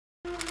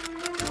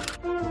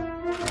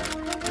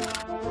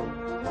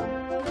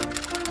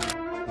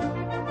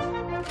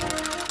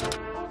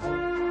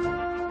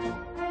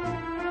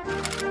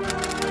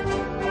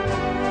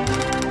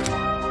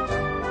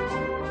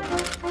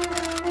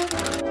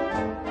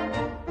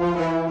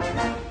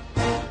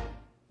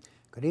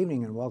Good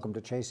evening and welcome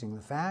to Chasing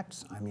the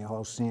Facts. I'm your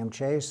host, Sam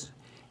Chase,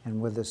 and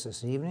with us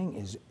this evening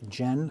is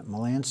Jen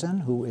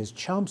Melanson, who is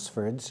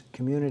Chelmsford's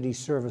Community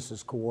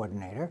Services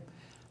Coordinator.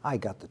 I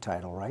got the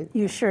title right.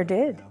 You sure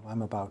did.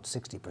 I'm about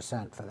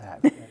 60% for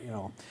that,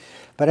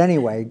 But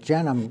anyway,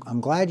 Jen,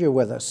 I'm glad you're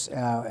with us.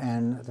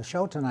 And the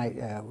show tonight,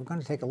 we're going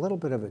to take a little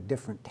bit of a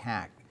different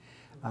tack.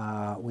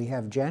 We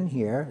have Jen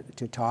here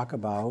to talk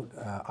about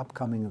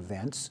upcoming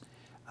events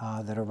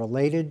that are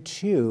related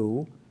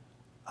to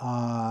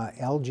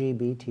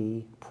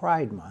LGBT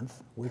Pride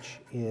Month, which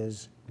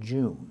is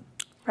June.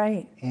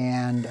 Right.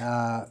 And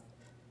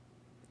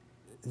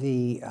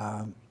the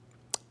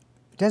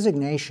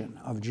designation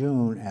of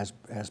June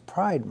as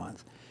Pride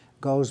Month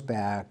goes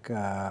back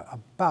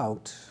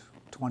about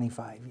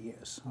 25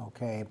 years,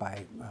 okay,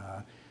 by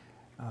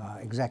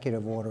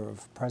executive order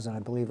of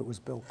President, I believe it was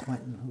Bill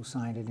Clinton who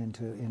signed it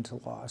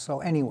into law. So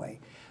anyway,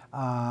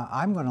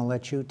 I'm going to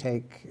let you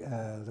take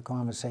the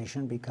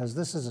conversation because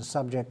this is a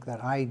subject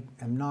that I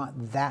am not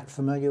that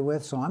familiar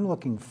with, so I'm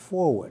looking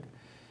forward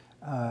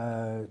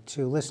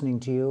to listening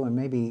to you and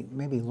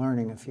maybe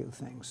learning a few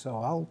things.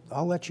 So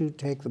I'll let you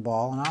take the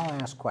ball and I'll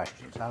ask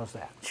questions. How's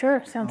that?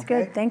 Sure, sounds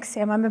Okay. good. Thanks,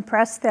 Sam. I'm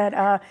impressed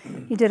that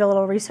you did a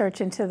little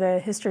research into the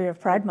history of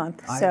Pride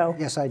Month.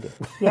 Yes, I did.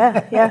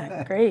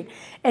 Yeah, great.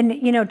 And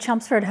you know,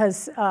 Chelmsford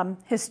has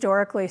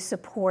historically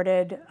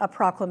supported a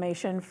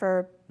proclamation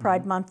for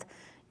Pride Month,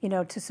 you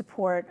know, to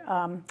support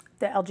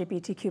the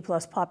LGBTQ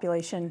plus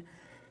population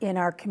in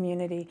our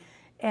community.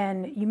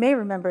 And you may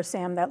remember,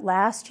 Sam, that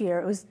last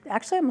year, it was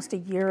actually almost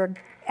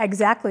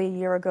exactly a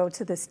year ago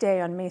to this day,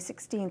 on May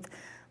 16th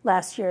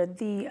last year,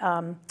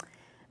 the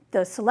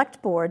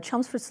Select Board,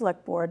 Chelmsford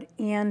Select Board,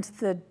 and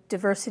the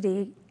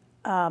Diversity,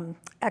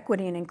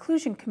 Equity, and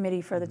Inclusion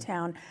Committee for the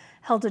town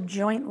held a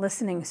joint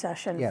listening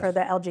session for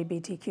the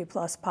LGBTQ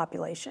plus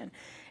population.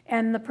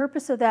 And the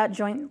purpose of that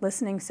joint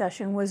listening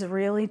session was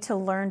really to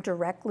learn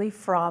directly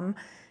from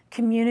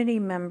community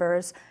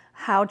members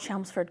how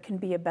Chelmsford can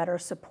be a better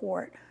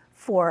support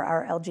for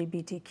our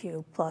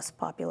LGBTQ plus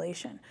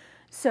population.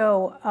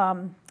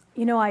 So,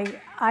 you know,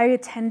 I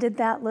attended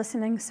that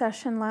listening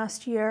session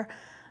last year,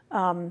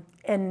 and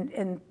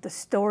the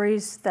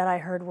stories that I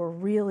heard were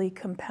really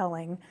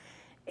compelling.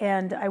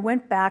 And I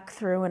went back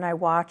through and I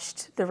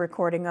watched the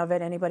recording of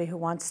it. Anybody who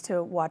wants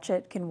to watch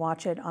it can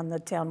watch it on the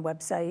town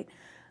website.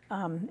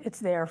 It's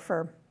there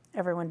for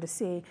everyone to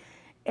see.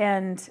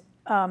 And,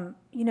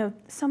 you know,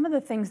 some of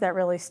the things that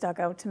really stuck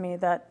out to me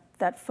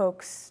that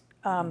folks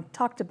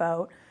talked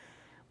about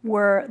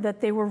were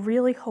that they were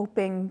really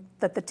hoping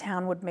that the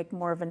town would make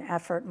more of an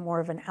effort, more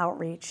of an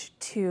outreach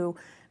to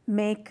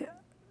make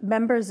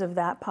members of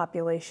that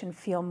population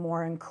feel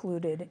more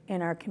included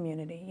in our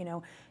community. You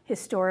know,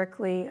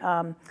 historically,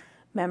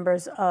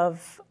 members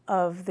of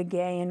the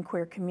gay and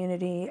queer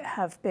community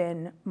have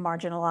been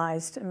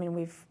marginalized. I mean,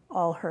 we've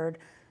all heard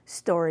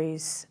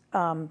stories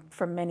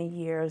from many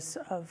years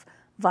of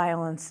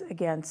violence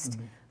against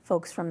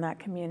folks from that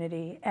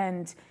community.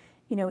 And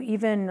you know,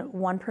 even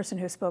one person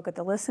who spoke at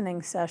the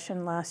listening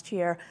session last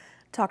year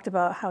talked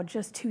about how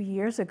just 2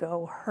 years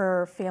ago,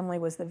 her family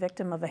was the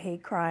victim of a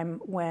hate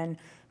crime when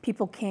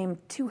people came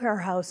to her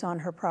house on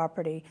her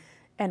property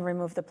and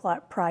removed the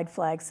pride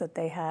flags that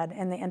they had,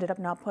 and they ended up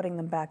not putting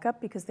them back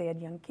up because they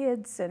had young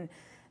kids and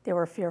they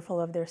were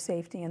fearful of their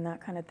safety and that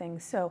kind of thing.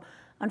 So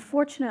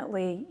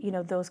unfortunately, you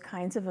know, those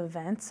kinds of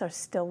events are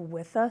still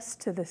with us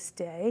to this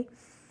day.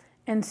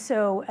 And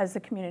so as the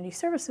community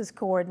services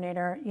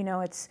coordinator, you know,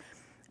 it's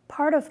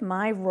part of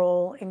my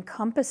role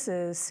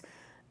encompasses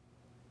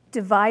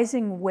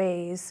devising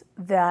ways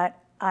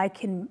that I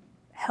can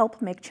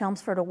help make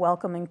Chelmsford a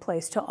welcoming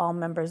place to all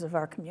members of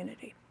our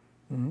community.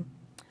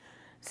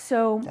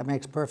 So That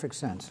makes perfect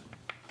sense.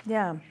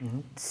 yeah.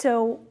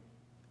 So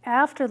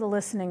after the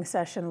listening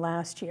session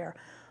last year,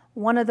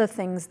 one of the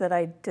things that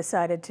I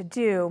decided to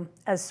do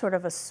as sort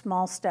of a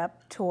small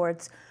step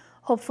towards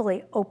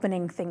hopefully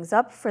opening things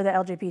up for the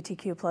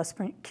LGBTQ plus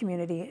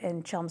community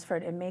in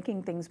Chelmsford and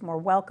making things more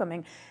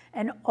welcoming,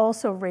 and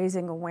also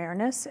raising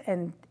awareness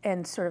and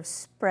sort of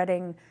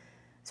spreading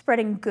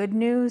good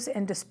news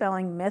and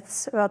dispelling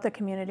myths about the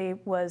community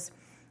was,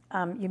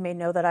 you may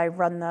know that I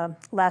run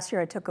last year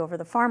I took over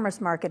the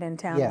farmers market in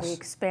town. Yes. We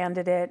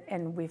expanded it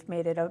and we've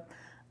made it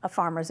a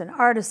farmers and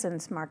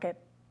artisans market.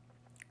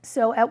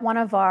 So at one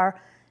of our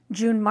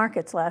June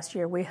markets last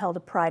year, we held a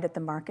Pride at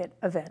the Market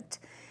event.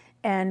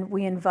 And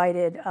we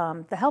invited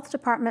the health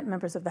department,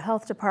 members of the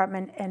health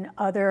department, and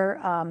other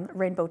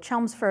Rainbow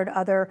Chelmsford,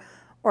 other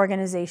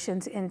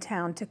organizations in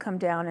town to come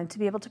down and to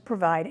be able to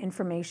provide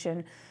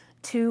information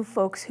to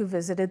folks who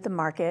visited the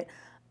market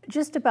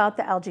just about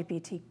the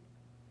LGBT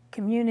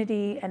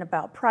community and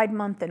about Pride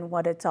Month and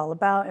what it's all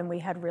about. And we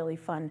had really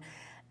fun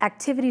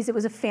activities. It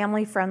was a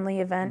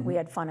family-friendly event. We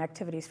had fun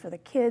activities for the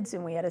kids,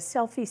 and we had a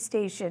selfie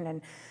station,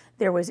 and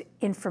there was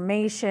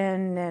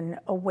information and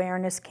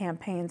awareness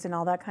campaigns and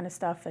all that kind of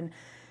stuff.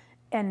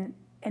 And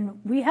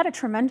we had a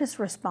tremendous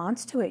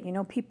response to it. You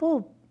know,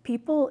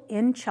 people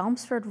in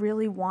Chelmsford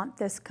really want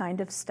this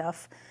kind of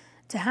stuff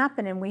to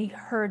happen. And we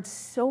heard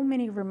so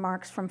many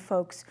remarks from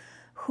folks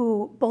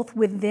who, both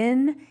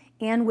within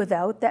and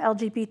without the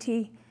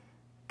LGBT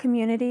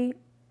community,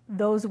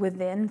 those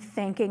within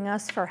thanking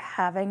us for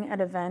having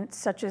an event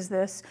such as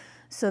this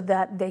so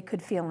that they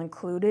could feel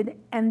included,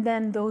 and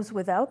then those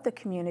without the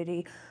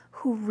community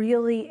who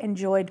really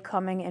enjoyed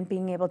coming and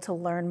being able to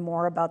learn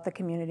more about the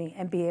community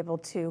and be able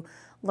to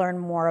learn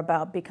more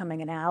about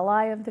becoming an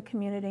ally of the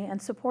community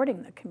and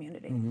supporting the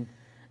community. Mm-hmm.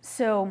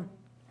 So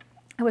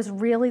I was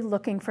really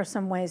looking for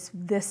some ways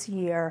this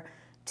year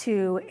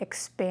to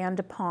expand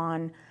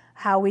upon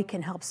how we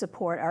can help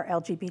support our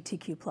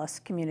LGBTQ plus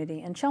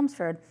community in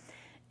Chelmsford.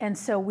 And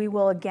so we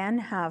will again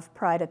have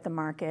Pride at the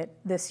Market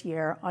this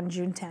year on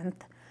June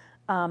 10th.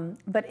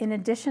 But in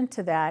addition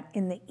to that,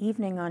 in the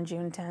evening on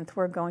June 10th,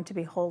 we're going to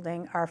be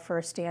holding our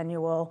first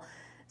annual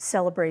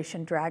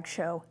celebration drag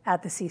show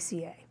at the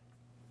CCA.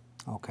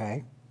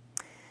 Okay.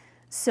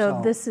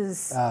 So this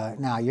is...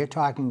 now, you're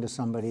talking to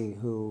somebody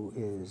who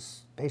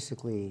is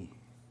basically,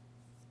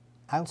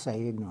 I'll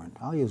say ignorant.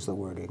 I'll use the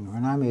word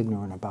ignorant. I'm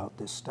ignorant about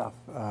this stuff.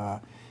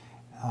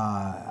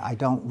 I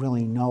don't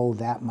really know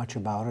that much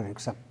about it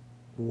except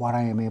what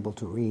I am able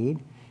to read.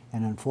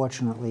 And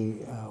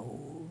unfortunately,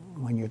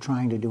 when you're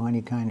trying to do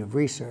any kind of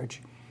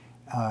research,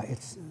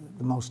 it's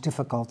the most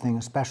difficult thing,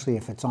 especially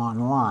if it's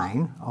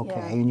online, okay,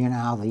 Yeah. and you know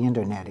how the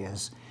internet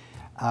is.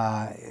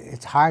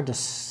 It's hard to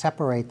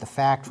separate the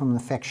fact from the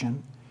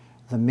fiction,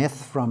 the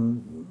myth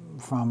from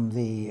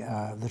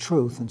the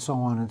truth, and so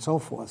on and so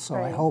forth. So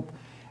Right. I hope,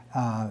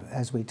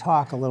 as we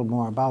talk a little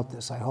more about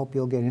this, I hope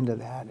you'll get into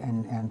that,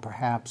 and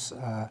perhaps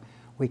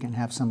we can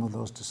have some of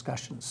those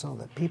discussions so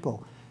that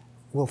people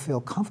will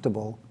feel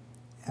comfortable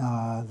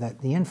that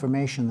the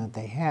information that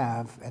they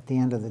have at the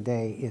end of the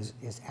day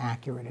is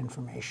accurate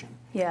information,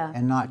 Yeah.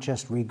 and not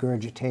just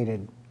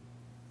regurgitated,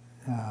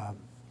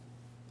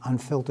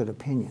 unfiltered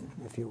opinion,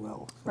 if you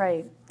will.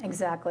 Right,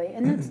 exactly.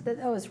 And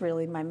that was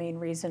really my main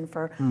reason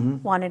for Mm-hmm.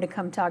 wanting to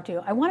come talk to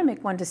you. I want to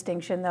make one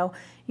distinction, though.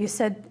 You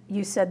said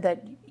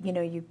that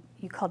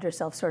you called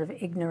yourself sort of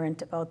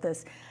ignorant about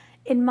this.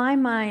 In my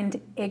mind,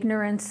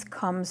 ignorance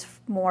comes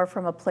more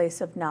from a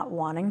place of not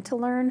wanting to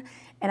learn,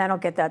 and I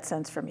don't get that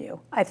sense from you.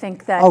 I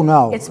think that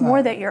it's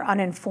more that you're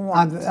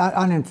uninformed,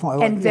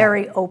 uninformed and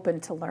very open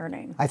to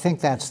learning. I think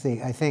that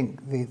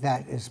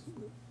is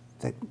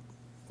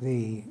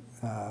the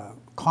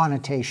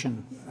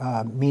connotation,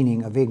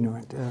 meaning of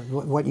ignorant.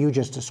 What you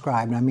just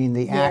described. I mean,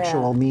 the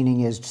actual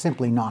meaning is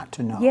simply not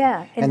to know.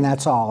 Yeah, and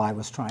that's all I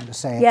was trying to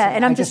say. Yeah,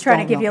 and I'm just trying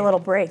to give you a little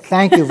break.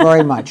 Thank you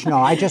very much. No,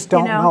 I just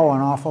don't know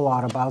an awful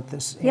lot about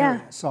this area,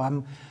 Yeah. so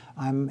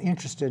I'm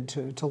interested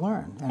to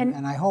learn,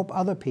 and I hope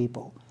other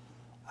people.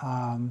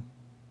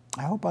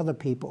 I hope other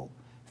people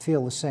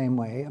feel the same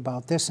way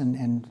about this,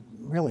 and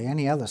really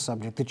any other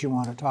subject that you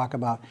want to talk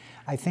about.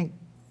 I think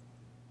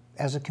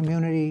as a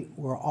community,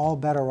 we're all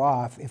better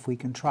off if we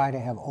can try to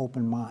have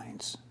open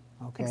minds,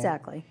 okay?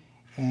 Exactly.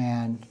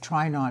 And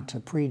try not to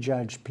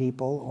prejudge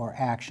people or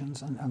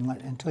actions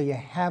until you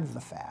have the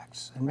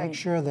facts, and make Right.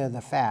 sure they're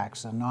the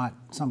facts and not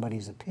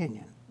somebody's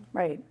opinion.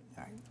 Right,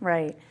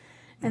 right.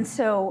 And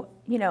so,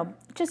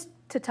 just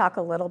to talk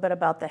a little bit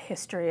about the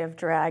history of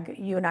drag,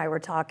 you and I were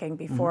talking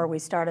before we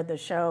started the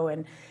show,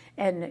 and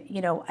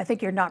I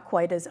think you're not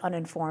quite as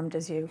uninformed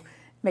as you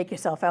make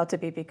yourself out to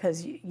be,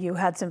 because you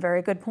had some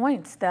very good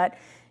points that,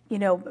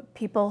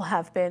 people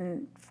have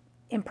been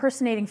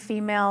impersonating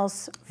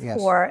females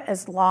for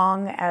as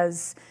long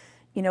as,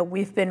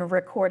 we've been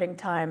recording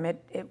time.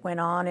 It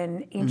went on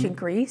in ancient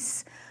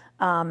Greece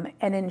and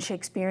in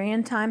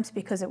Shakespearean times,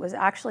 because it was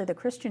actually the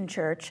Christian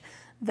church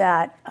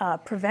that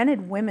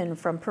prevented women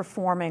from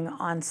performing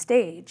on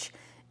stage.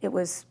 It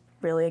was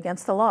really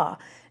against the law.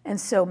 And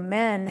so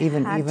men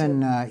even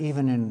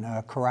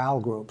in chorale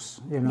groups,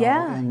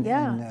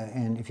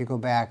 and if you go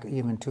back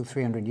even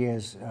 200-300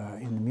 years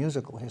in the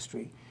musical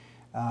history,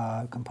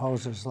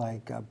 composers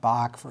like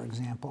Bach, for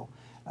example,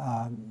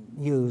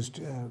 used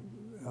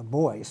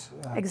boys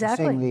to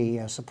sing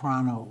the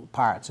soprano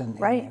parts, and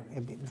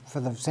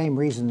for the same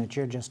reason that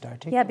you're just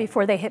articulating. Yeah,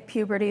 before they hit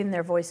puberty and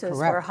their voices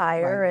were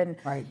higher,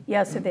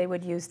 so they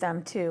would use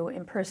them to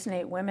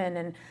impersonate women.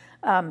 And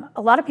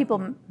a lot of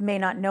people may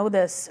not know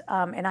this,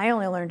 and I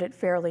only learned it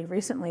fairly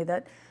recently,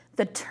 that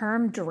the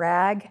term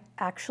drag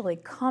actually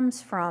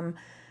comes from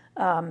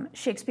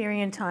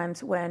Shakespearean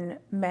times, when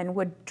men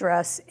would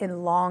dress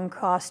in long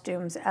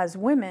costumes as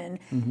women,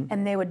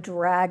 and they would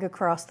drag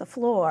across the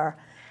floor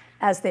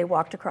as they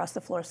walked across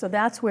the floor. So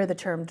that's where the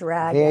term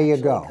drag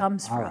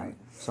comes from. All right.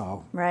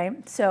 So.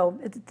 Right? So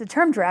the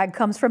term drag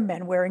comes from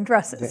men wearing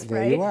dresses,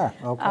 there right? you are.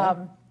 Okay.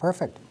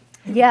 Perfect.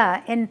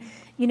 Yeah, and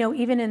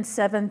even in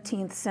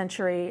 17th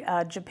century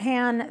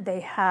Japan, they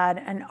had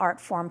an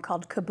art form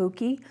called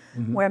kabuki,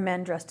 where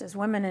men dressed as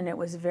women, and it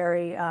was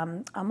very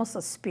almost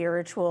a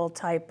spiritual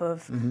type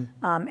of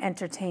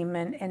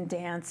entertainment and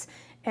dance.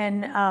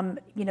 And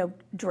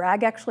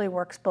drag actually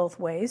works both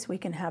ways. We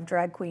can have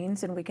drag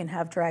queens and we can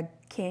have drag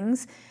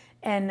kings.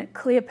 And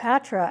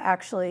Cleopatra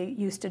actually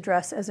used to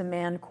dress as a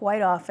man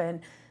quite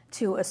often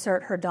to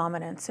assert her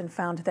dominance, and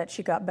found that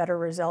she got better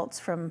results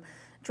from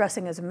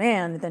dressing as a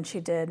man than she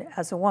did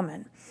as a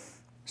woman.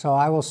 So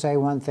I will say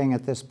one thing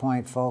at this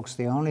point, folks.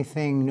 The only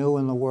thing new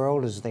in the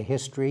world is the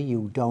history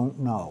you don't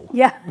know.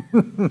 Yeah.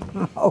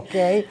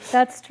 Okay?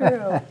 That's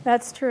true.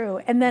 That's true.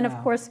 And then, of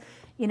course,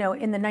 you know,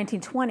 in the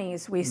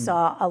 1920s, we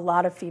saw a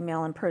lot of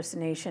female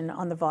impersonation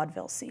on the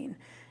vaudeville scene.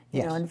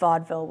 You know, and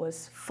vaudeville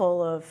was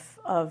full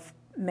of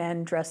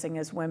men dressing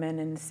as women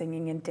and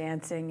singing and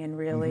dancing and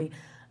really,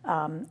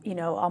 you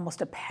know,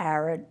 almost a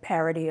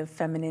parody of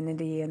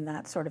femininity and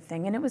that sort of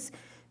thing. And it was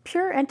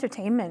pure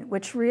entertainment,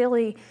 which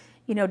really,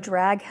 you know,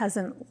 drag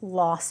hasn't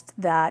lost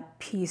that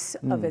piece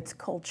of its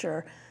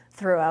culture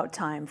throughout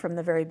time. From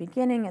the very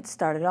beginning, it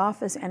started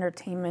off as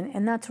entertainment,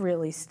 and that's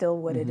really still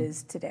what it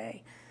is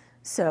today.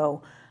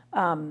 So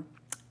I'm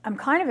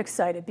kind of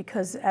excited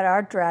because at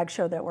our drag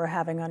show that we're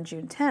having on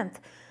June 10th,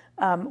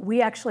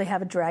 we actually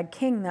have a drag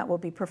king that will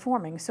be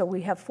performing. So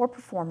we have 4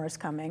 performers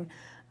coming.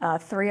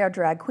 3 are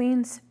drag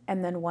queens,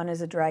 and then 1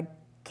 is a drag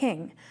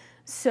king.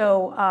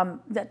 So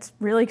that's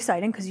really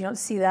exciting because you don't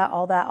see that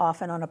all that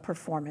often on a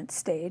performance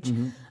stage.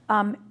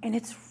 And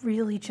it's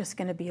really just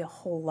going to be a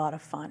whole lot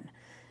of fun.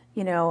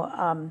 You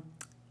know,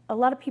 a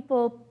lot of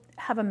people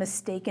have a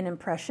mistaken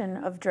impression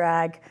of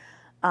drag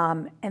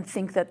and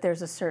think that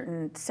there's a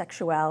certain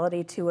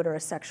sexuality to it or a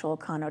sexual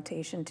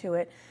connotation to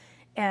it.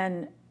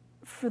 And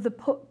for the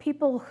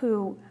people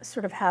who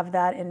sort of have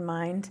that in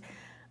mind,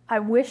 I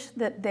wish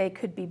that they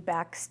could be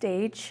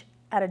backstage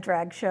at a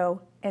drag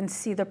show and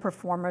see the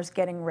performers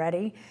getting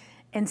ready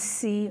and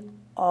see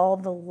all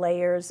the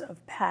layers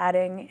of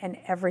padding and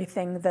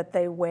everything that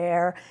they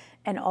wear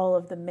and all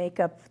of the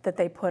makeup that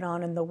they put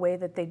on and the way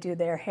that they do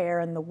their hair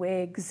and the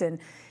wigs and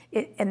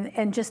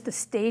just the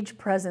stage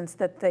presence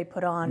that they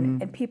put on.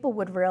 And people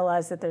would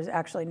realize that there's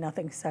actually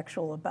nothing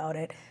sexual about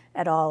it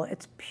at all.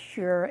 It's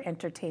pure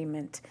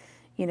entertainment,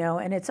 you know,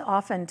 and it's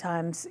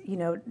oftentimes, you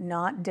know,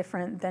 not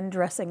different than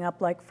dressing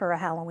up like for a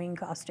Halloween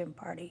costume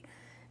party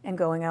and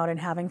going out and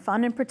having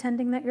fun and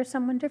pretending that you're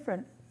someone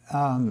different.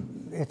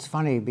 It's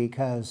funny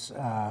because,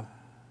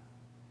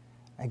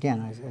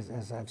 again,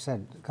 as I've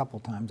said a couple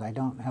times, I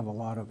don't have a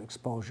lot of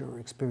exposure or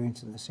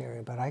experience in this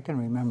area, but I can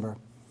remember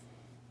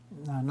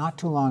not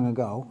too long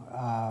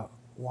ago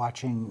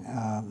watching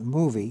a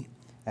movie,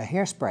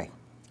 Hairspray.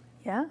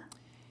 Yeah.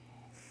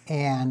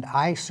 And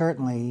I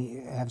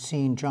certainly have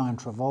seen John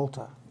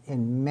Travolta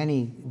in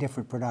many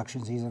different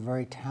productions. He's a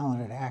very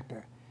talented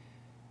actor.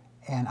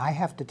 And I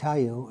have to tell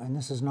you, and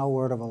this is no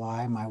word of a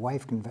lie, my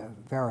wife can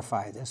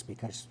verify this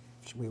because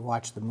we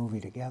watched the movie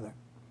together.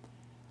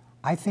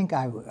 I think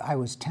I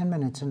was 10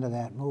 minutes into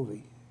that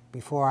movie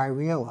before I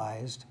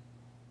realized,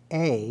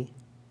 A,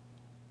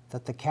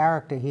 that the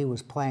character he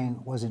was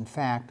playing was in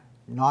fact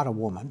not a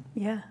woman.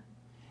 Yeah.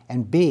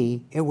 And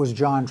B, it was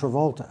John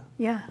Travolta.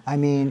 Yeah. I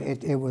mean,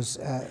 it was,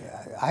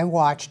 I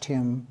watched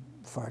him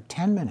for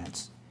 10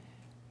 minutes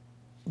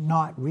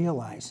not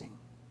realizing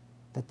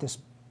that this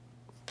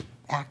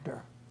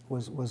actor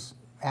was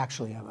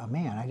actually a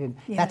man. I didn't.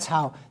 Yeah.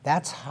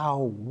 That's how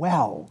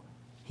well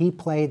he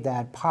played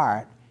that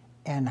part,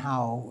 and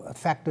how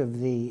effective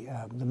the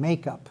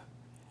makeup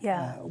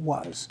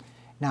was.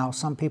 Now,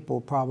 some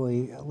people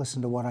probably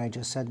listened to what I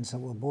just said and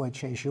said, "Well, boy,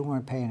 Chase, you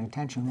weren't paying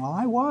attention." Well,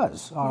 I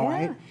was, all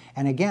right.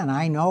 And again,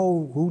 I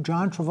know who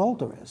John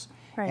Travolta is.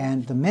 Right.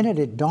 And the minute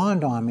it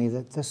dawned on me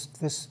that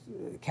this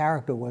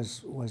character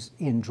was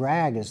in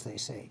drag, as they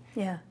say,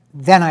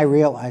 then I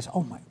realized,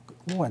 oh my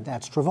Lord,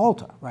 that's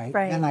Travolta, right?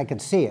 And I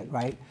could see it,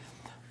 right?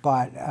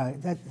 But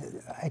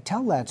I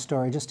tell that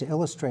story just to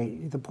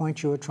illustrate the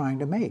point you were trying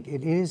to make.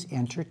 It is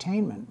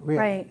entertainment,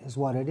 really, is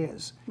what it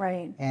is.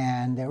 Right.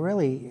 And they're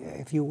really,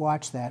 if you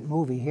watch that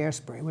movie,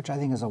 Hairspray, which I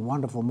think is a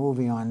wonderful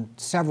movie on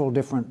several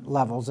different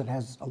levels, it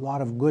has a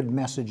lot of good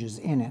messages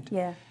in it.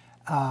 Yeah.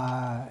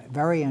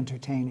 Very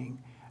entertaining.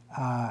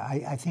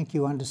 I think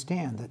you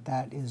understand that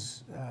that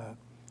is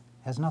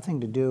has nothing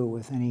to do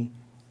with any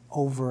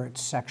overt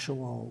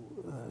sexual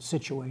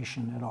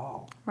situation at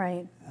all.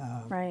 Right,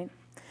 right.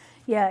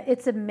 Yeah,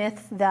 it's a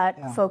myth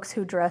that folks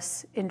who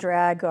dress in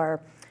drag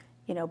are,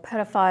 you know,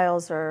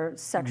 pedophiles or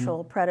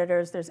sexual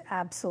predators. There's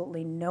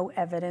absolutely no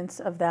evidence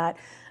of that.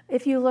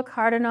 If you look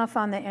hard enough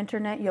on the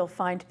internet, you'll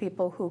find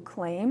people who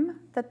claim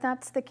that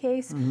that's the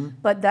case,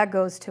 but that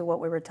goes to what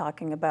we were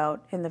talking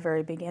about in the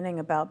very beginning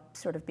about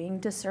sort of being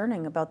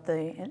discerning about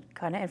the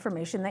kind of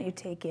information that you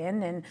take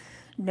in and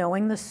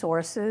knowing the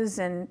sources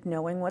and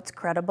knowing what's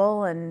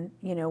credible and,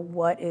 you know,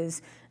 what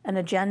is an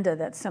agenda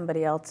that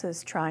somebody else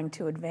is trying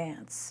to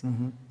advance.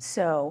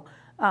 So,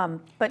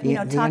 but, you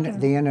know,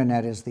 the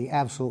internet is the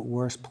absolute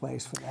worst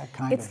place for that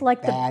kind of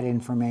like bad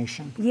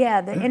information. Yeah,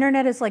 the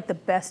internet is like the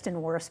best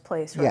and worst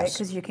place, right? Yes.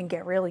 Because you can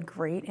get really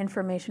great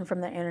information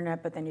from the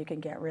internet, but then you can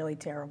get really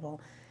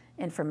terrible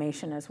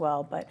information as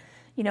well. But,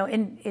 you know,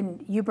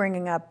 in you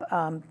bringing up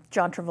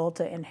John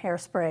Travolta in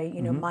Hairspray,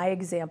 you know, my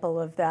example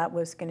of that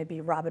was going to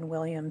be Robin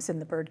Williams in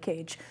The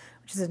Birdcage,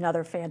 which is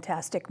another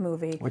fantastic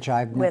movie. Which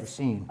I've never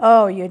seen.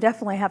 Oh, you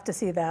definitely have to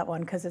see that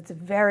one because it's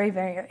very,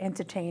 very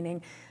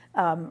entertaining.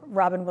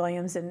 Robin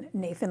Williams and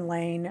Nathan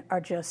Lane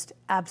are just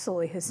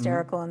absolutely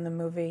hysterical in the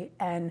movie,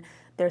 and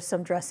There's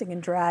some dressing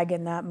and drag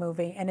in that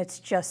movie, and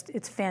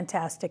it's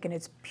fantastic, and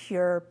it's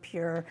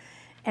pure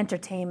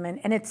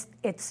entertainment, and it's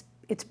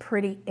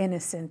pretty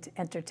innocent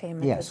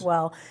entertainment as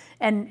well.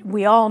 And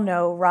we all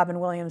know Robin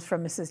Williams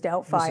from Mrs.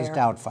 Doubtfire. Mrs.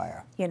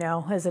 Doubtfire. You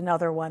know, is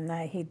another one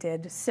that he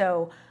did.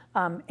 So,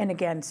 and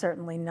again,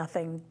 certainly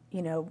nothing,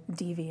 you know,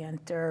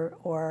 deviant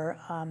or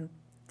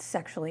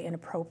sexually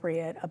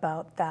inappropriate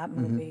about that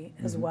movie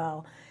as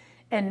well.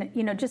 And,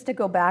 you know, just to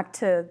go back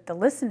to the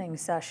listening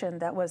session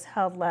that was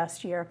held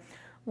last year,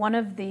 one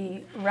of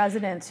the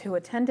residents who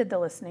attended the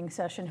listening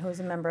session, who was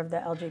a member of the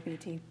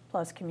LGBT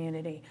plus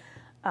community,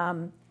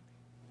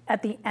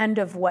 at the end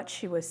of what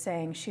she was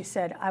saying, she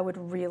said, I would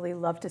really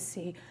love to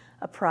see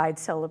a Pride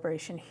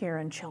celebration here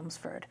in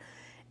Chelmsford.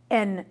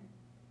 And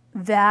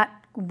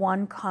that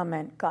one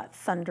comment got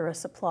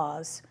thunderous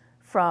applause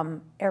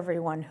from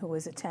everyone who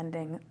was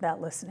attending that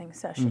listening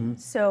session.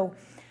 So,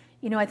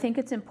 you know, I think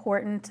it's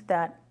important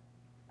that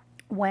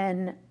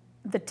when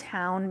the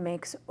town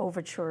makes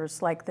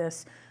overtures like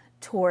this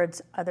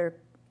towards other,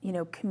 you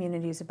know,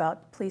 communities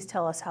about, please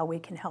tell us how we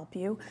can help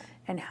you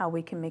and how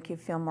we can make you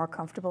feel more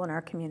comfortable in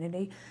our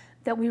community,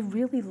 that we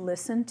really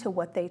listen to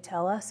what they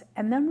tell us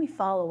and then we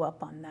follow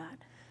up on that,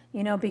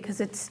 you know, because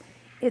it's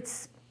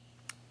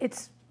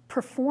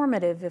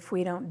performative if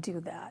we don't do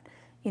that.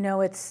 You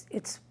know, it's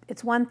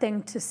one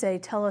thing to say,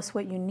 tell us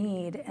what you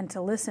need and to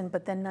listen,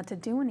 but then not to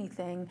do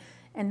anything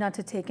and not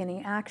to take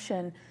any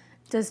action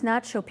does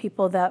not show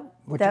people that...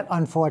 Which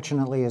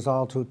unfortunately is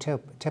all too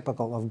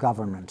typical of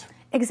government.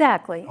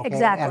 Exactly, okay?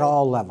 Exactly. At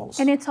all levels.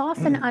 And it's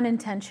often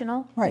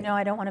unintentional. Right. You know,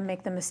 I don't want to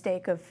make the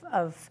mistake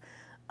of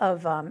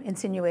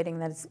insinuating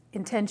that it's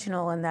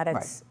intentional and that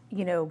it's,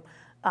 you know,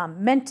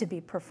 meant to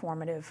be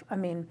performative. I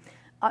mean,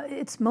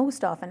 it's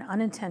most often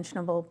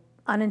unintentional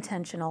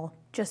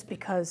just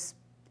because,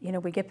 you know,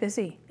 we get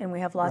busy and we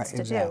have lots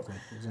to do.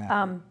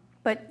 Exactly.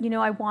 But, you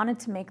know, I wanted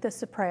to make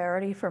this a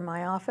priority for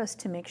my office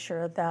to make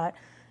sure that,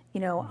 you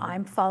know,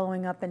 I'm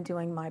following up and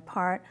doing my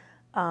part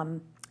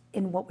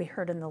in what we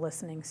heard in the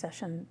listening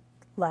session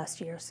last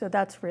year. So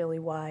that's really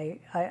why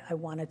I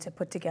wanted to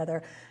put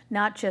together,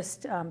 not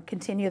just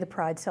continue the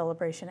Pride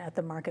celebration at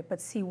the market, but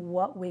see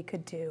what we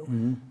could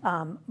do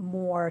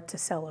more to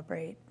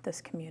celebrate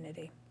this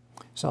community.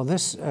 So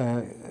this,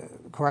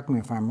 correct me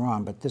if I'm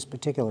wrong, but this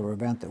particular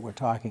event that we're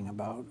talking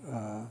about,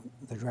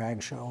 the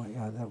drag show,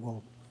 that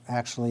will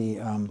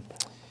actually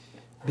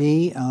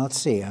be, let's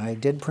see, I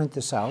did print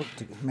this out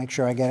to make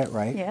sure I get it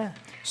right. Yeah.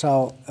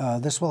 So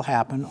this will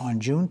happen on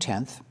June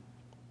 10th.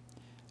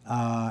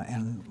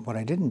 And what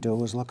I didn't do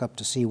was look up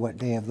to see what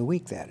day of the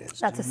week that is.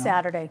 That's a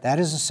Saturday. That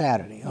is a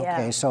Saturday,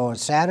 okay. Yeah. So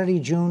it's Saturday,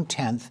 June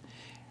 10th,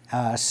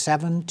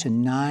 7 to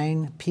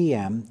 9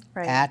 p.m.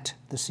 at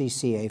the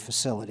CCA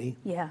facility.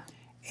 Yeah.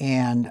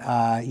 And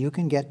you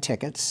can get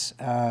tickets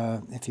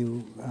if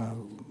you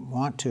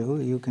want to.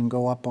 You can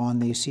go up on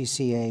the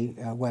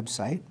CCA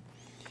website,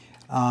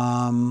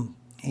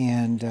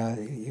 and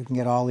you can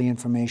get all the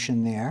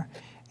information there.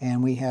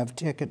 And we have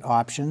ticket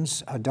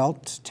options,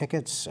 adult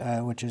tickets,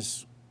 which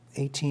is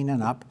 18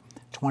 and up,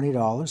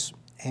 $20.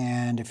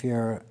 And if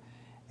you're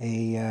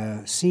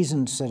a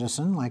seasoned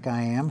citizen, like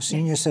I am,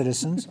 senior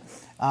citizens,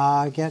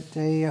 get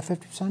a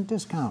 50%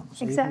 discount.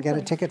 So you can get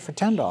a ticket for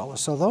 $10.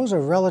 So those are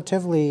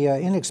relatively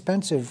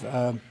inexpensive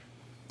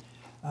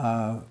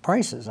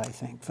prices, I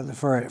think,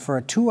 for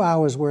a 2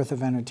 hours worth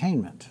of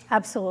entertainment.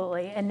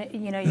 Absolutely, and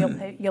you know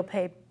you'll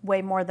pay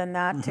way more than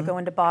that to go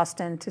into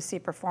Boston to see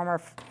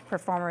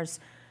performers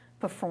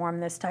perform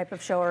this type of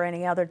show or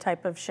any other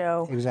type of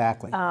show.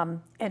 Exactly.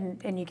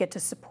 And you get to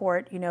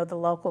support, you know, the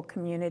local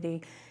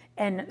community.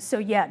 And so,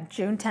 yeah,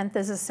 June 10th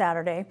is a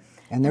Saturday.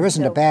 And there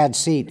isn't a bad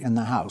seat in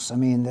the house. I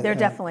mean, there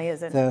definitely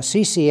isn't. The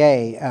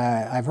CCA,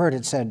 I've heard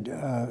it said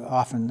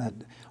often that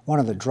one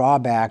of the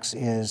drawbacks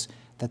is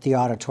that the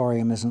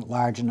auditorium isn't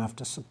large enough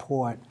to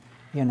support,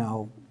 you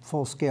know,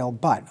 full scale.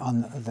 But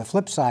on the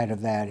flip side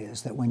of that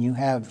is that when you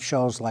have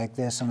shows like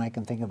this, and I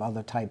can think of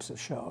other types of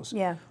shows,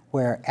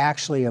 where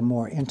actually a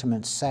more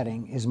intimate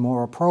setting is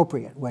more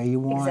appropriate, where you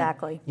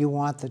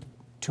want the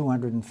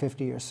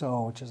 250 or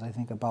so, which is I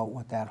think about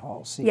what that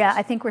hall seats. Yeah,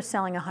 I think we're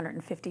selling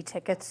 150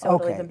 tickets, so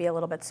it'll even be a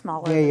little bit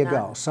smaller. There you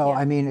go. So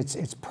I mean,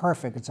 it's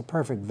perfect. It's a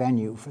perfect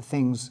venue for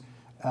things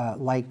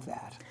like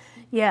that.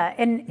 Yeah,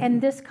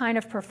 and this kind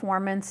of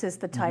performance is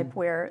the type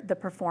where the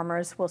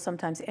performers will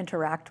sometimes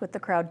interact with the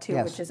crowd too,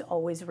 which is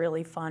always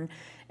really fun.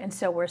 And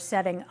so we're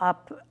setting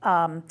up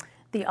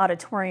the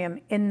auditorium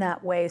in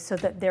that way so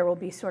that there will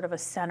be sort of a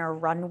center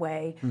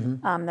runway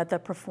that the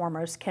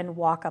performers can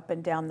walk up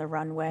and down the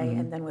runway,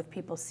 and then with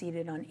people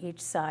seated on each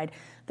side.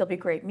 There'll be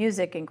great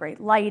music and great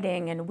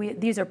lighting,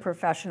 and these are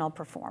professional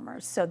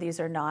performers, so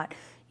these are not,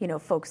 you know,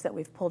 folks that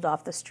we've pulled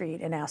off the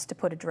street and asked to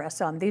put a dress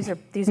on. These are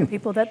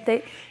people that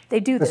they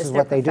do this.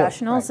 They're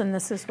professionals, and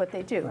this is what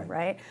they do,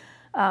 right?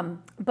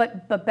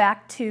 But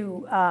back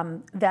to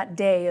that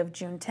day of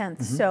June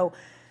 10th.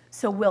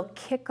 So we'll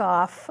kick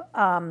off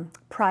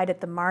Pride at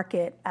the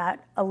Market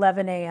at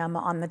 11 a.m.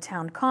 on the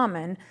Town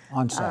Common.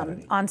 On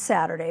Saturday. On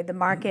Saturday. The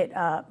market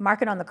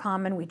on the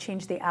Common, we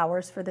changed the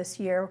hours for this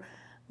year.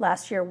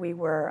 Last year we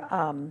were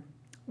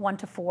 1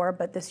 to 4,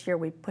 but this year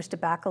we pushed it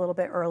back a little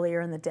bit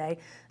earlier in the day.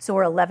 So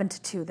we're 11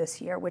 to 2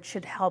 this year, which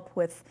should help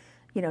with,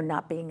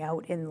 not being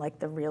out in like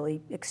the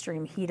really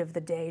extreme heat of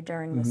the day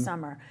during the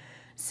summer.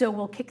 So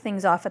we'll kick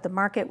things off at the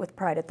market with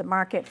Pride at the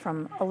Market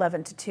from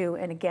 11 to 2.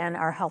 And again,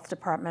 our health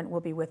department will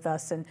be with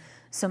us and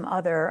some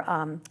other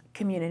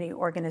community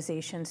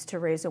organizations to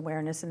raise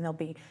awareness. And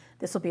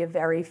this will be a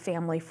very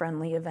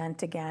family-friendly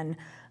event again,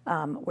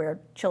 where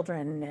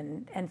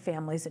children and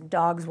families and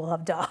dogs will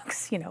have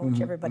dogs,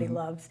 which everybody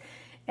loves.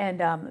 And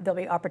there'll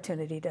be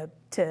opportunity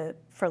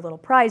for little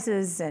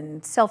prizes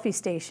and selfie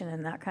station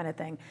and that kind of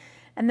thing.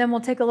 And then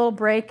we'll take a little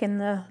break in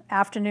the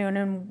afternoon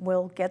and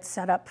we'll get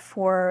set up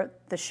for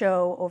the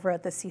show over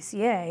at the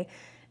CCA.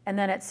 And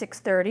then at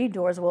 6:30,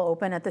 doors will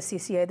open at the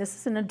CCA. This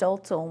is an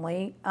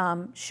adults-only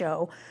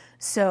show.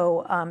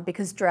 So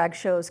because drag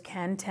shows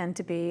can tend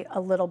to be a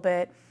little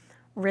bit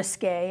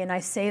risque, and I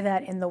say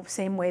that in the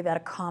same way that a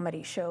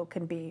comedy show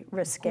can be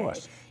risque.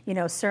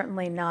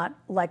 Certainly not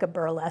like a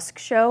burlesque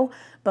show,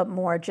 but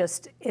more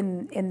just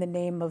in the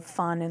name of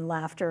fun and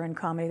laughter and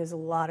comedy. There's a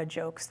lot of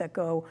jokes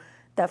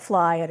that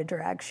fly at a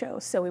drag show.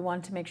 So we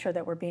wanted to make sure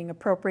that we're being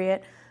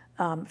appropriate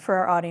for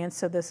our audience.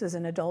 So this is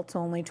an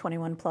adults-only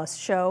 21+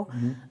 show,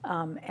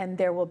 and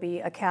there will be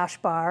a cash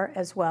bar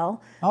as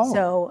well. Oh.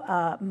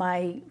 So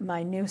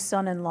my new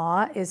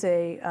son-in-law is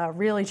a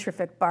really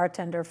terrific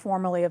bartender,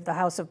 formerly of the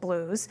House of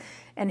Blues,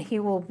 and he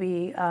will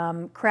be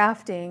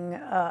crafting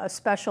a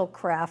special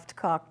craft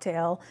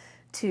cocktail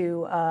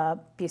to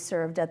be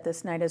served at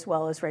this night, as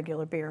well as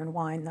regular beer and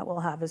wine that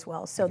we'll have as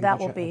well. So that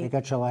will be. Have you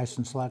got your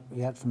license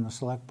yet from the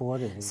select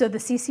board? So the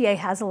CCA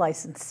has a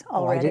license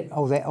already.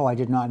 I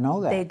did not know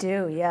that. They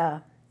do,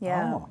 yeah.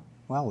 Oh,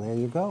 well, there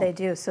you go. They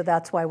do, so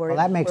that's why we're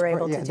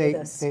able to do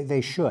this.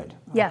 They should.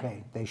 Yeah.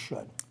 Okay, they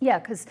should. Yeah,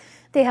 because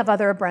they have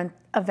other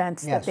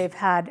events that they've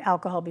had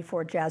alcohol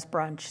before, jazz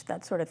brunch,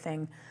 that sort of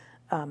thing.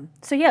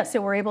 So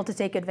we're able to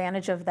take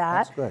advantage of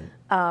that. That's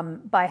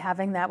good. By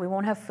having that. We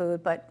won't have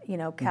food, but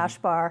cash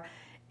bar,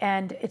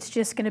 and it's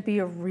just going to be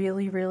a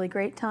really, really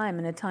great time,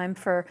 and a time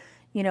for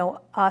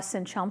us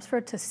in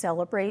Chelmsford to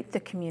celebrate the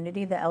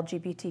community, the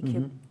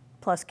LGBTQ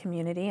plus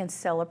community, and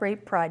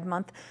celebrate Pride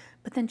Month,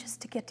 but then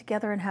just to get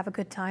together and have a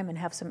good time and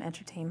have some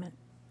entertainment.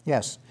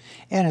 Yes,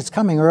 and it's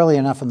coming early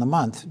enough in the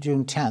month,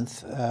 June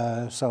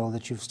 10th, so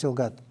that you've still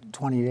got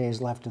 20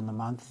 days left in the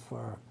month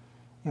for.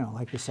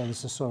 Like you said,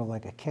 this is sort of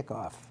like a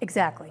kickoff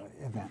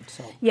event.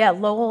 So. Yeah,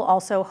 Lowell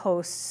also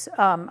hosts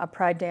a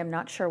Pride Day. I'm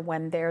not sure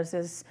when theirs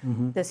is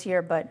this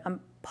year, but I'm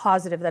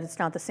positive that it's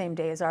not the same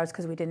day as ours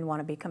because we didn't want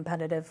to be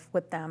competitive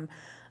with them.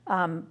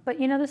 But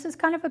this is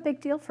kind of a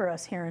big deal for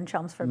us here in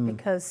Chelmsford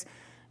because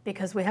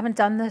we haven't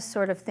done this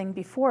sort of thing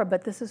before,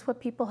 but this is what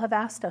people have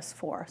asked us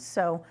for.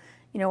 So,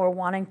 we're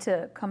wanting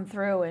to come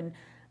through, and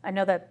I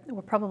know that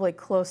we're probably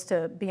close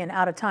to being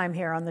out of time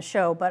here on the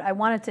show, but I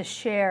wanted to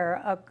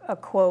share a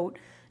quote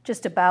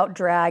just about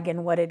drag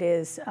and what it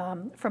is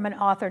from an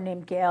author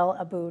named Gail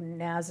Abu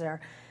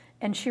Nazar.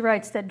 And she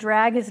writes that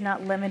drag is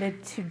not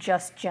limited to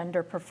just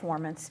gender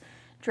performance.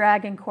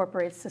 Drag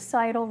incorporates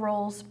societal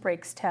roles,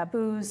 breaks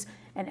taboos,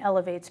 and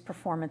elevates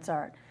performance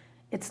art.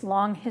 Its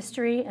long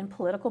history and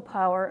political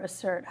power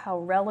assert how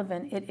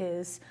relevant it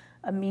is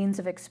a means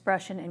of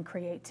expression and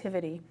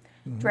creativity.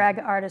 Drag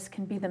artists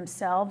can be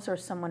themselves or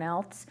someone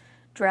else.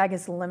 Drag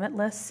is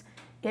limitless.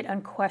 It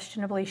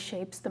unquestionably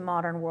shapes the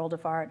modern world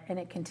of art, and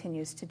it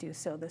continues to do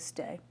so this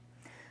day.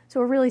 So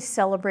we're really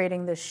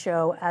celebrating this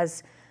show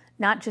as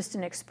not just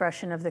an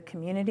expression of the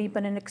community,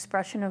 but an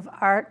expression of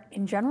art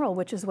in general,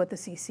 which is what the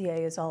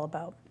CCA is all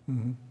about.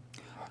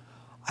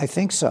 I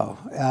think so.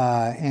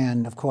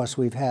 And of course,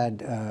 we've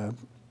had a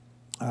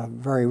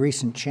very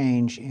recent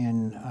change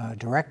in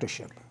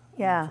directorship.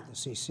 Yeah.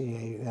 For the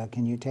CCA.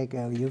 Can you take,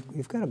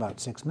 you've got about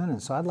 6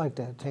 minutes, so I'd like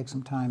to take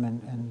some time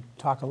and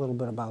talk a little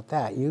bit about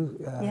that.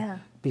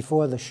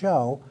 Before the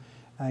show,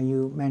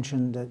 you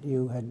mentioned that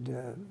you had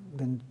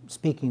been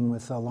speaking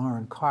with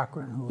Lauren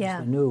Cochran, who is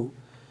the new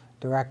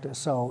director.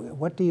 So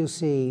what do you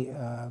see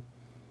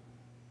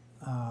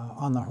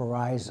on the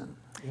horizon?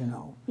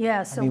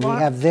 Yeah, so we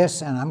have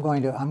this, and I'm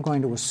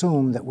going to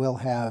assume that we'll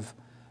have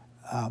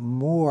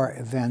more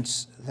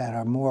events that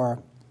are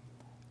more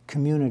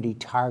community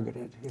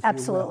targeted, if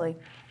Absolutely. you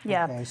will.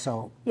 Yeah. Okay,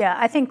 so. Yeah,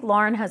 I think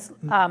Lauren has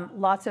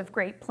lots of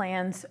great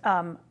plans.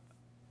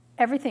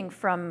 Everything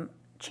from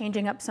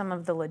changing up some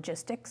of the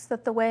logistics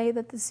the way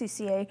that the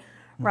CCA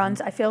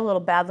runs. I feel a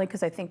little badly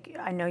because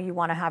I know you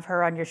want to have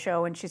her on your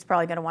show, and she's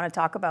probably going to want to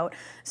talk about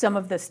some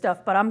of this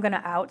stuff, but I'm going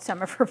to out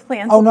some of her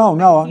plans. Oh,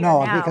 no,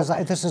 because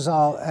this is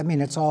all,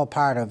 it's all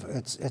part of,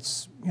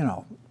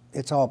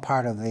 it's all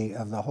part of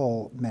the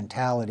whole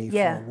mentality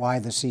for why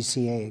the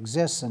CCA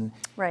exists, and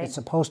it's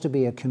supposed to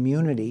be a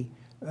community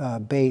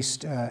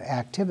based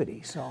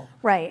activity. So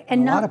right,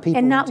 and a lot of people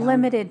in not town-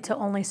 limited to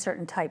only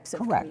certain types of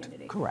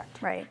community.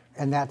 Correct. Right.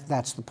 And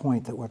that's the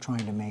point that we're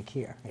trying to make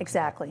here.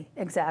 Exactly.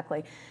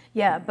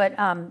 Yeah, but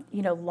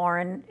you know,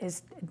 Lauren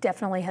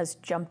definitely has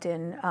jumped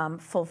in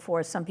full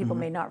force. Some people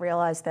may not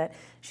realize that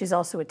she's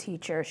also a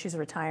teacher. She's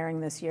retiring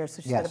this year,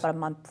 so she's got Yes. about a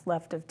month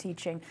left of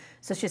teaching.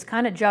 So she's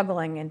kind of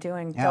juggling and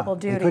doing Yeah. double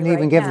duty. You couldn't right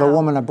even give the now.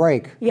 woman a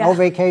break. Yeah. No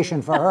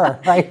vacation for her,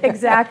 right?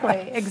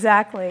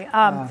 Exactly.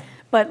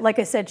 But like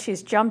I said,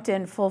 she's jumped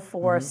in full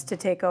force to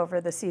take over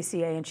the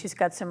CCA, and she's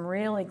got some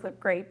really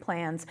great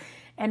plans.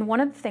 And one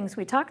of the things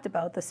we talked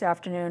about this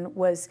afternoon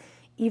was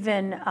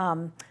even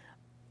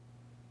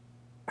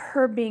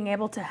her being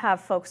able to have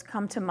folks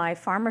come to my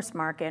farmers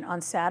market on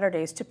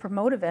Saturdays to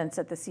promote events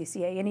at the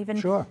CCA, and even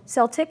Sure.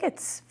 sell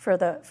tickets for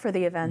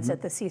the events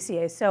at the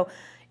CCA. So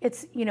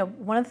it's, you know,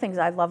 one of the things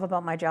I love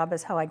about my job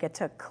is how I get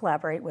to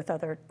collaborate with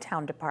other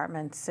town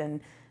departments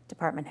and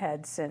department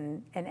heads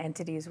and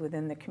entities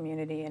within the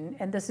community.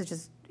 And this is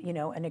just, you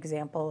know, an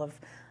example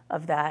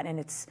of that. And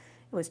it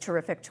was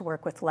terrific to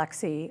work with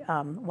Lexi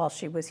while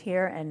she was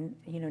here. And,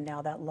 you know,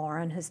 now that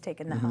Lauren has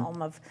taken the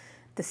helm of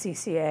the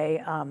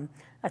CCA,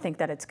 I think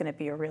that it's going to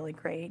be a really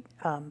great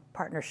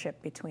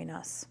partnership between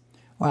us.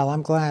 Well,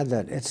 I'm glad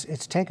that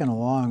it's taken a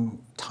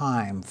long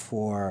time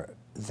for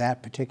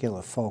that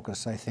particular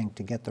focus, I think,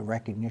 to get the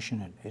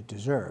recognition it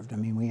deserved. I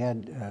mean, we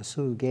had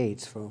Sue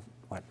Gates for,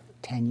 what,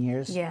 10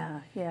 years? Yeah,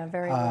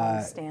 very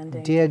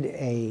long-standing,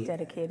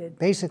 dedicated.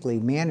 Basically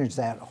managed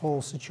that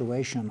whole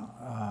situation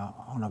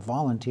on a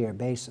volunteer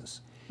basis.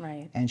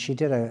 Right. And she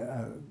did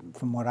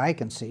from what I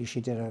can see,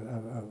 she did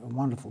a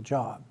wonderful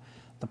job.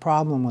 The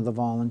problem with a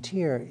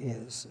volunteer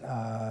is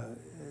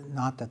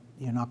not that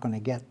you're not going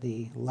to get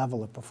the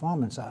level of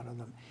performance out of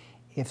them.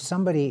 If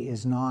somebody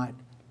is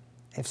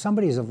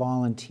a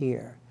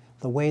volunteer,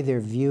 the way they're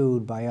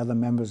viewed by other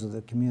members of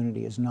the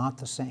community is not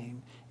the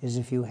same as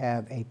if you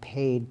have a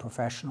paid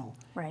professional,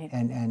 right,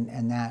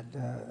 and that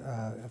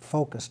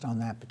focused on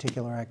that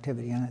particular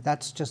activity. And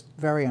that's just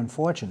very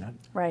unfortunate.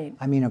 Right.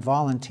 I mean, a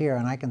volunteer,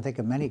 and I can think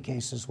of many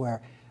cases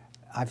where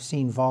I've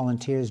seen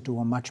volunteers do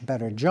a much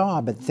better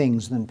job at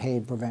things than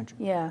paid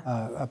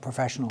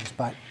professionals.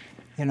 But,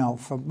 you know,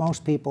 for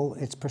most people,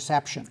 it's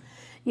perception.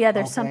 Yeah,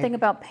 there's something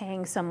about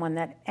paying someone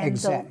that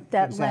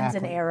lends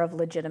an air of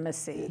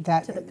legitimacy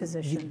to the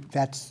position.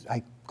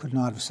 I could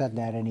not have said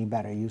that any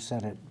better. You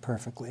said it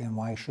perfectly. And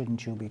why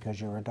shouldn't you? Because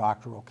you're a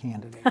doctoral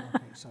candidate.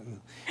 Okay, so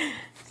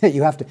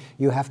you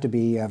have to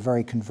be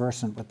very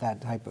conversant with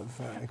that type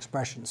of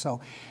expression. So,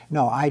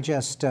 no, I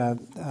just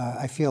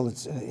I feel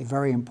it's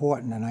very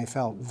important, and I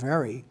felt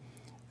very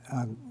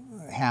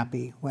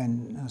happy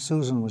when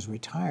Susan was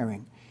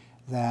retiring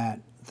that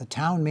the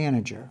town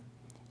manager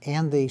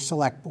and the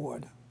select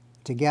board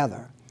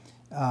together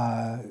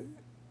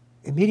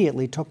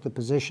immediately took the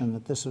position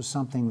that this was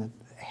something that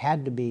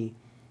had to be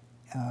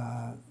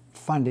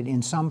funded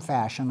in some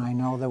fashion. I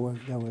know there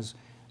was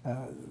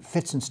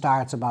fits and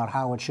starts about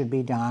how it should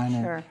be done,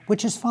 Sure.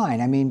 which is fine.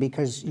 I mean,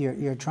 because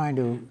you're trying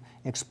to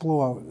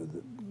explore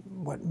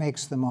what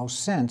makes the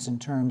most sense in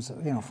terms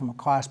of, you know, from a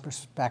cost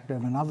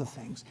perspective and other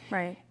things.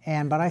 Right.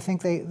 But I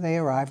think they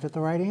arrived at the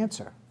right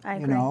answer. I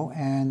agree. You know,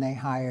 and they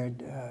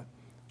hired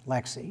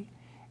Lexi.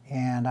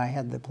 And I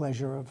had the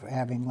pleasure of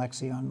having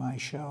Lexi on my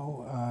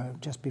show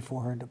just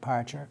before her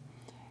departure.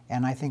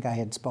 And I think I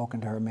had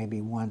spoken to her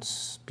maybe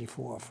once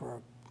before for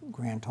a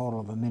grand total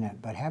of a minute.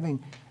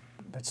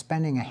 But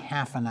spending a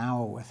half an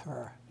hour with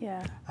her,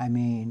 Yeah. I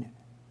mean,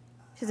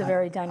 She's a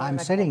very dynamic I'm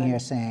sitting woman. here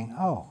saying,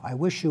 oh, I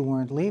wish you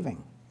weren't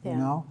leaving, Yeah. you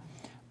know?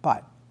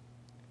 But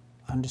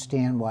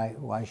understand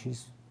why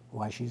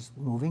she's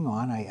moving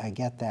on. I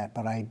get that,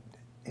 but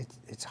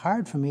it's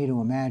hard for me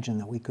to imagine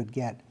that we could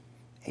get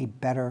a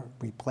better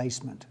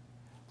replacement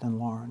than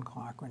Lauren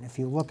Cochran. If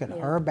you look at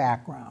her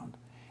background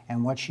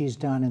and what she's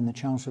done in the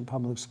Chelmsford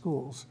Public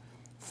Schools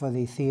for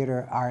the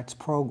theater arts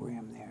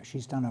program there,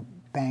 she's done a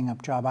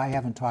bang-up job. I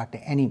haven't talked to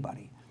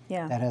anybody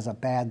that has a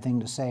bad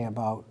thing to say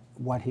about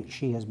what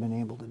she has been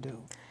able to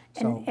do.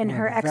 So and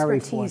her very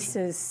expertise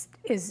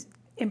is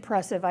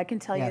impressive. I can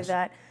tell you Yes.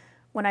 that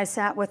when I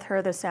sat with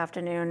her this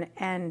afternoon,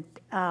 and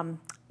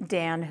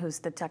Dan, who's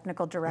the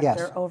technical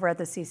director Yes. over at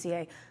the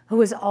CCA,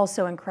 who is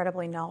also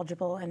incredibly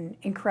knowledgeable and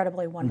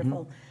incredibly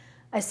wonderful,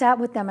 I sat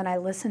with them and I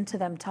listened to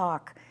them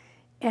talk,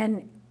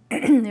 and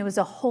it was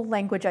a whole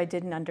language I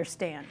didn't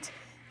understand,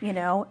 you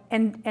know,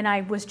 and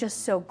I was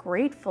just so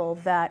grateful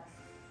that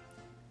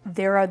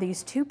there are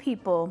these two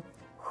people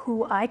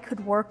who I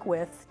could work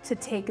with to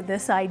take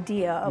this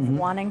idea of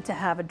wanting to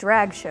have a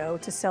drag show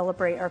to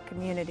celebrate our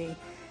community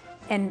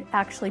and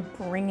actually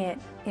bring it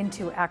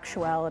into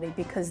actuality,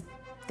 because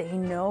they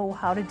know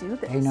how to do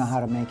this. They know how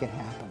to make it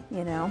happen.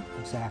 You know?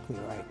 Exactly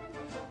right.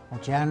 Well,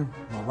 Jen,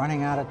 we're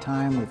running out of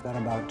time. We've got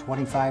about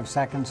 25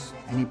 seconds.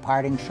 Any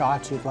parting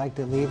shots you'd like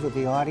to leave with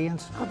the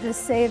audience? I'll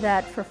just say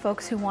that for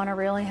folks who want to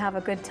really have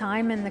a good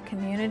time in the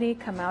community,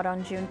 come out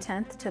on June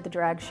 10th to the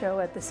drag show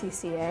at the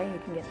CCA. You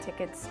can get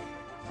tickets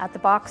at the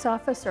box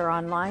office or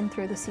online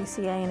through the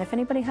CCA. And if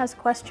anybody has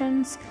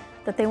questions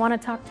that they want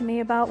to talk to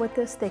me about with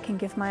this, they can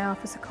give my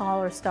office a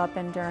call or stop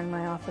in during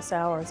my office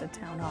hours at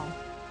Town Hall.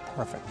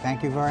 Perfect.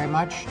 Thank you very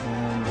much,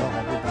 and we'll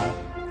have you back.